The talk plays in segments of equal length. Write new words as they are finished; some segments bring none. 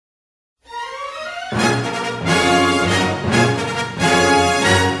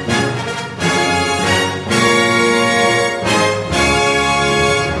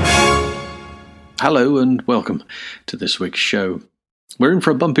Hello and welcome to this week's show. We're in for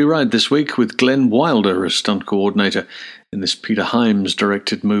a bumpy ride this week with Glenn Wilder as stunt coordinator in this Peter Hyams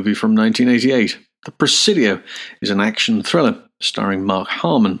directed movie from 1988. The Presidio is an action thriller starring Mark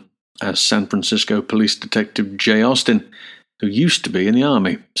Harmon as San Francisco police detective Jay Austin, who used to be in the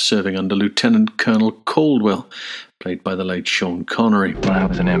Army, serving under Lieutenant Colonel Caldwell, played by the late Sean Connery. I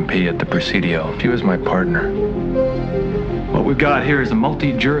was an MP at the Presidio. She was my partner. What we've got here is a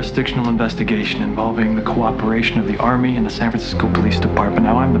multi-jurisdictional investigation involving the cooperation of the Army and the San Francisco Police Department.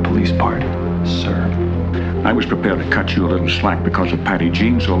 Now, I'm the police part, sir. I was prepared to cut you a little slack because of Patty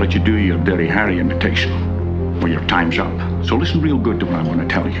Jean, so I'll let you do your Dirty Harry imitation. Well, your time's up. So listen real good to what I want to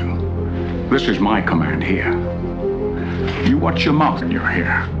tell you. This is my command here. You watch your mouth when you're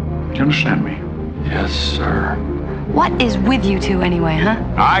here. Do you understand me? Yes, sir. What is with you two anyway, huh?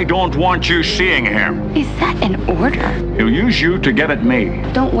 I don't want you seeing him. Is that an order? He'll use you to get at me.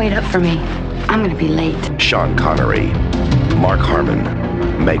 Don't wait up for me. I'm gonna be late. Sean Connery, Mark Harmon,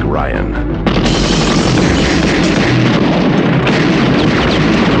 Meg Ryan.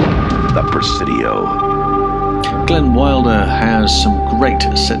 The Presidio. Glenn Wilder has some great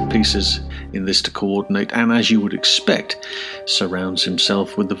set pieces in this to coordinate, and as you would expect, surrounds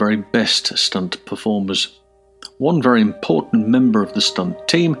himself with the very best stunt performers. One very important member of the stunt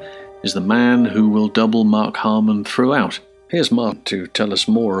team is the man who will double Mark Harmon throughout. Here's Mark to tell us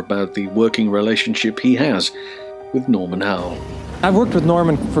more about the working relationship he has with Norman Howell. I've worked with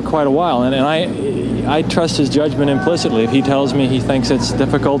Norman for quite a while, and I trust his judgment implicitly. If he tells me he thinks it's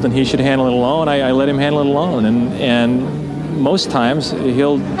difficult and he should handle it alone, I let him handle it alone. And most times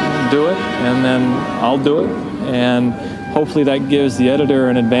he'll do it, and then I'll do it, and hopefully that gives the editor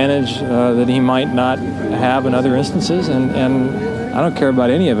an advantage that he might not have in other instances, and I don't care about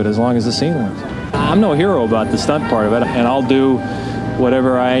any of it as long as the scene works. I'm no hero about the stunt part of it, and I'll do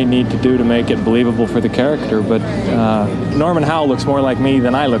whatever I need to do to make it believable for the character, but Norman Howell looks more like me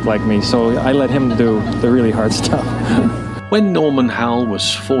than I look like me, so I let him do the really hard stuff. When Norman Howell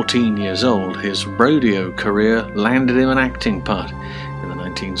was 14 years old, his rodeo career landed him an acting part in the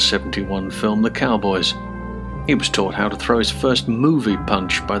 1971 film The Cowboys. He was taught how to throw his first movie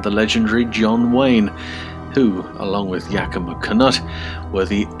punch by the legendary John Wayne, who, along with Yakima Canutt, were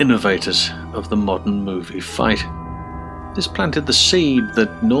the innovators of the modern movie fight. This planted the seed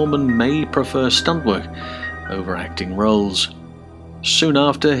that Norman may prefer stunt work over acting roles. Soon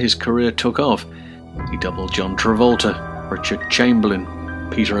after his career took off, he doubled John Travolta, Richard Chamberlain,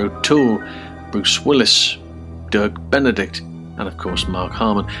 Peter O'Toole, Bruce Willis, Dirk Benedict, and of course Mark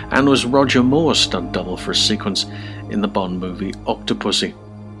Harmon, and was Roger Moore's stunt double for a sequence in the Bond movie Octopussy.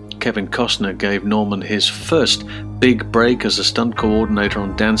 Kevin Costner gave Norman his first big break as a stunt coordinator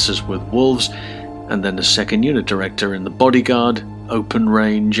on Dances with Wolves, and then a second unit director in The Bodyguard, Open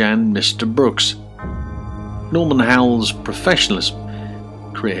Range, and Mr. Brooks. Norman Howell's professionalism,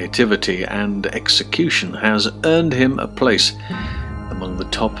 creativity, and execution has earned him a place among the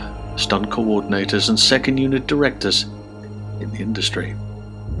top stunt coordinators and second unit directors in the industry.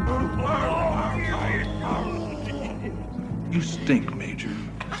 You stink, Major.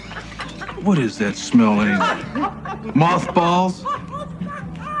 What is that smelling? Mothballs? What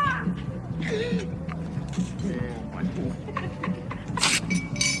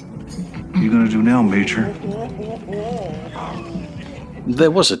are you gonna do now, Major?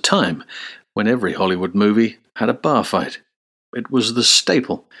 There was a time when every Hollywood movie had a bar fight. It was the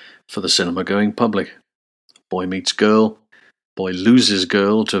staple for the cinema-going public. Boy meets girl, boy loses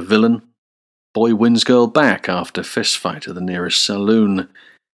girl to villain, boy wins girl back after fistfight at the nearest saloon.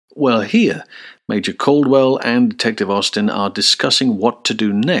 Well, here, Major Caldwell and Detective Austin are discussing what to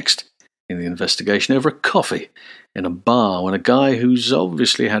do next in the investigation over a coffee in a bar when a guy who's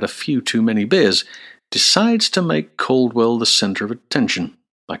obviously had a few too many beers decides to make Caldwell the center of attention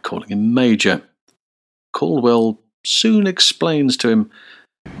by calling him Major. Caldwell soon explains to him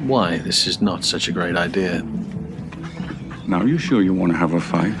why this is not such a great idea. Now, are you sure you want to have a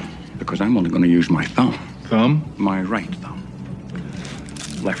fight? Because I'm only going to use my thumb. Thumb? My right thumb.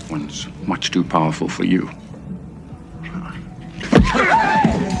 Left one's much too powerful for you.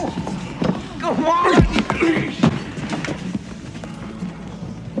 Come on!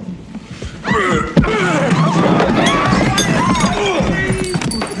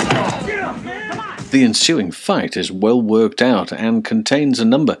 The ensuing fight is well worked out and contains a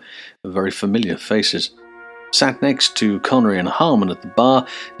number of very familiar faces. Sat next to Connery and Harmon at the bar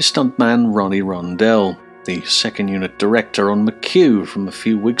is stuntman Ronnie Rondell, the second unit director on McHugh from a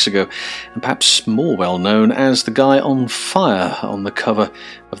few weeks ago, and perhaps more well known as the guy on fire on the cover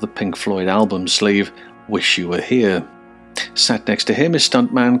of the Pink Floyd album sleeve, Wish You Were Here. Sat next to him is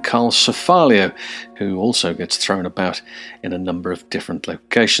stuntman Carl Cefalio, who also gets thrown about in a number of different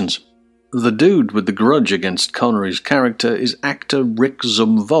locations. The dude with the grudge against Connery's character is actor Rick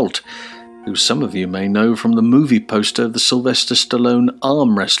Zumwalt, who some of you may know from the movie poster of the Sylvester Stallone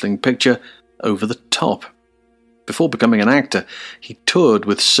arm wrestling picture Over the Top. Before becoming an actor, he toured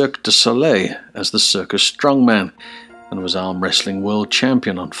with Cirque du Soleil as the circus strongman and was arm wrestling world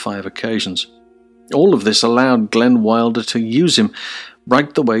champion on 5 occasions. All of this allowed Glenn Wilder to use him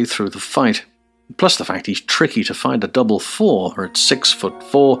right the way through the fight, plus the fact he's tricky to find a double 4 at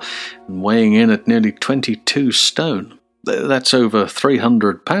 6'4" and weighing in at nearly 22 stone. That's over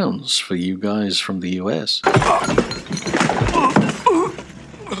 300 pounds for you guys from the US.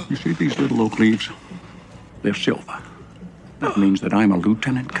 You see these little oak leaves? They're silver. That means that I'm a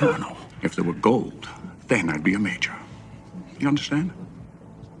lieutenant colonel. If they were gold, then I'd be a major. You understand?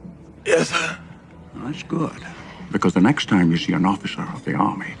 Yes, sir. Well, that's good. Because the next time you see an officer of the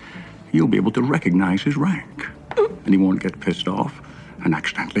army, you'll be able to recognize his rank. And he won't get pissed off and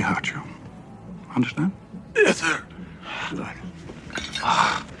accidentally hurt you. Understand? Yes, sir. Good.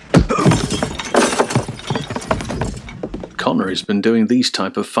 Connery's been doing these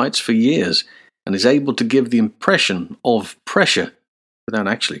type of fights for years and is able to give the impression of pressure without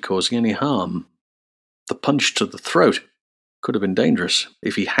actually causing any harm. The punch to the throat could have been dangerous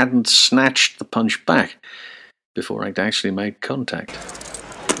if he hadn't snatched the punch back before it actually made contact.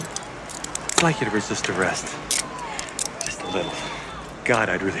 I'd like you to resist arrest. Just a little. God,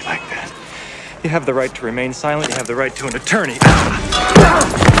 I'd really like that. You have the right to remain silent. You have the right to an attorney.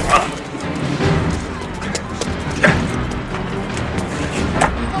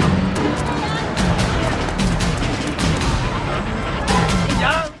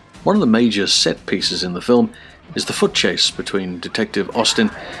 One of the major set pieces in the film is the foot chase between Detective Austin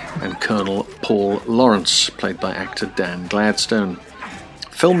and Colonel Paul Lawrence, played by actor Dan Gladstone.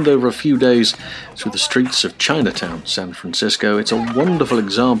 Filmed over a few days through the streets of Chinatown, San Francisco, it's a wonderful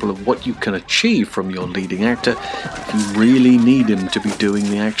example of what you can achieve from your leading actor if you really need him to be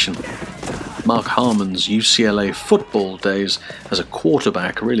doing the action. Mark Harmon's UCLA football days as a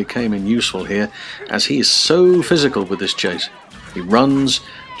quarterback really came in useful here, as he is so physical with this chase. He runs,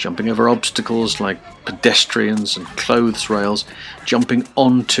 jumping over obstacles like pedestrians and clothes rails, jumping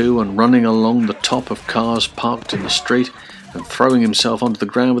onto and running along the top of cars parked in the street, and throwing himself onto the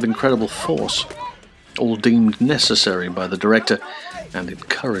ground with incredible force. All deemed necessary by the director and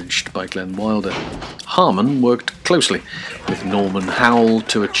encouraged by Glenn Wilder. Harmon worked closely with Norman Howell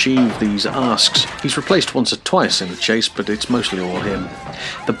to achieve these asks. He's replaced once or twice in the chase, but it's mostly all him.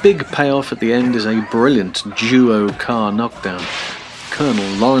 The big payoff at the end is a brilliant duo car knockdown.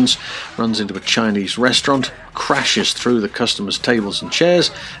 Colonel Lawrence runs into a Chinese restaurant, crashes through the customers' tables and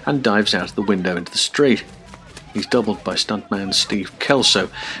chairs, and dives out of the window into the street. He's doubled by stuntman Steve Kelso,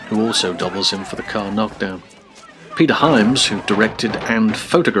 who also doubles him for the car knockdown. Peter Hyams, who directed and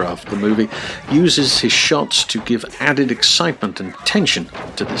photographed the movie, uses his shots to give added excitement and tension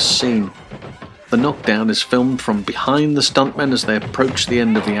to this scene. The knockdown is filmed from behind the stuntmen as they approach the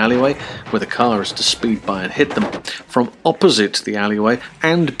end of the alleyway, where the car is to speed by and hit them, from opposite the alleyway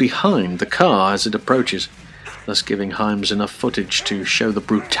and behind the car as it approaches, thus giving Hyams enough footage to show the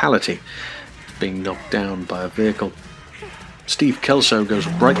brutality of being knocked down by a vehicle. Steve Kelso goes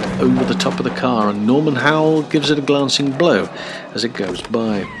right over the top of the car, and Norman Howell gives it a glancing blow as it goes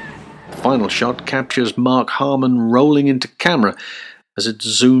by. The final shot captures Mark Harmon rolling into camera as it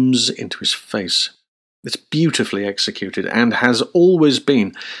zooms into his face. It's beautifully executed and has always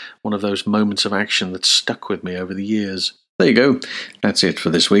been one of those moments of action that stuck with me over the years. There you go. That's it for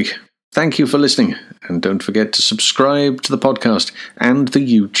this week. Thank you for listening, and don't forget to subscribe to the podcast and the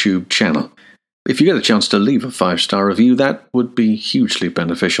YouTube channel. If you get a chance to leave a 5-star review, that would be hugely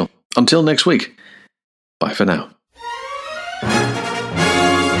beneficial. Until next week, bye for now.